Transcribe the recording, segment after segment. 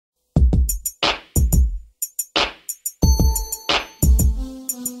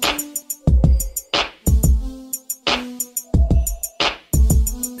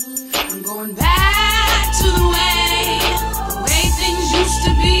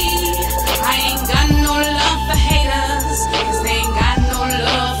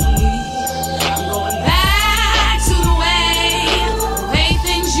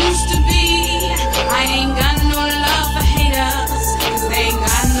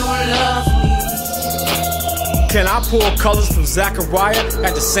Can I pull colors from Zachariah?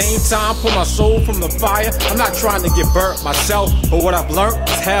 At the same time, pull my soul from the fire? I'm not trying to get burnt myself, but what I've learned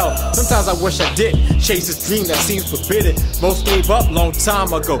is hell. Sometimes I wish I didn't chase this dream that seems forbidden. Most gave up long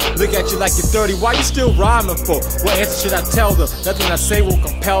time ago. Look at you like you're 30, why you still rhyming for? What answer should I tell them? Nothing I say will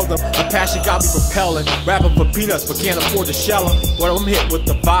compel them. The passion got me propelling. Rapping for peanuts, but can't afford to shell them. But I'm hit with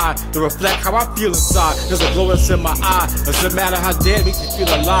the vibe to reflect how I feel inside. There's a glow that's in my eye. Doesn't matter how dead, makes me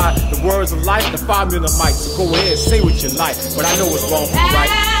feel alive. The words of life defy me on the mic, so go ahead, say what you like, but I know what's wrong for right.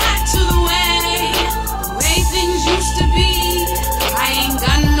 Back to the way things used to be. I ain't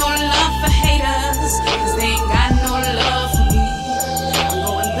got no love for haters, 'cause they ain't got no love for me. I'm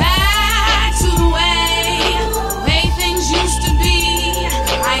going back to the way things used to be.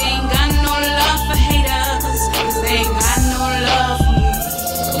 I ain't got no love for haters, 'cause they ain't got no love for me.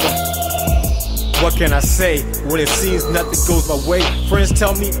 What can I say when it seems nothing goes my way? Friends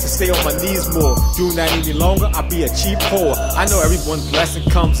tell me to stay on my knees more. Doing that any longer, I'll be a cheap whore. I know everyone's blessing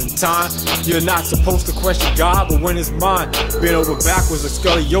comes in time. You're not supposed to question God, but when it's mine, bent over backwards like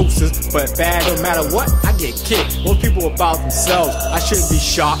scoliosis. But bad, no matter what, I get kicked. Most people are about themselves. I shouldn't be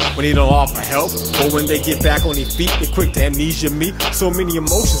shocked when they don't offer help, but when they get back on their feet, they're quick to amnesia me. So many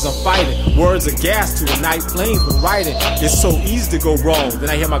emotions I'm fighting. Words are gas to the night flames when writing. It's so easy to go wrong.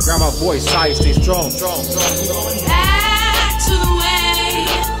 Then I hear my grandma's voice, how you stay strong. Back to the way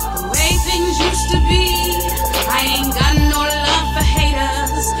things used to be. I ain't got no love for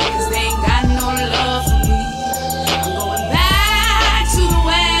haters, 'cause they ain't got no love for me. I'm going back to the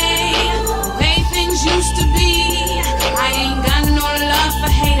way things used to be. I ain't got no love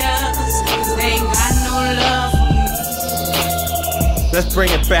for haters, 'cause they ain't got no love for me. Let's bring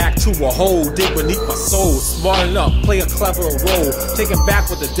it back to a hole, dig beneath my soul. Smart enough, play a cleverer role. Taking back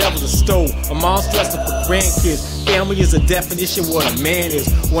what the devil has stole. A mom's dressed up for grandkids. Family is a definition of what a man is.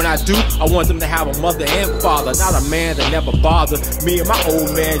 When I do, I want them to have a mother and father, not a man that never bothered. Me and my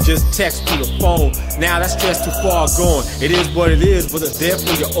old man just text through the phone. Now that stress too far gone. It is what it is, but it's there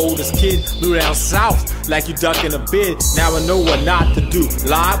for your oldest kid. Blew down south like you ducking a bid. Now I know what not to do.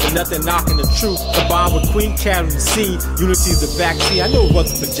 Lie, but nothing knocking the truth. Combined with Queen carrying the scene. Unity's the vaccine. I know it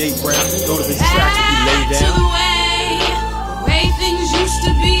wasn't for Jay Brown. Know the big tracks if you lay down. Back to the way things used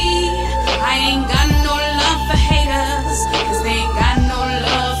to be.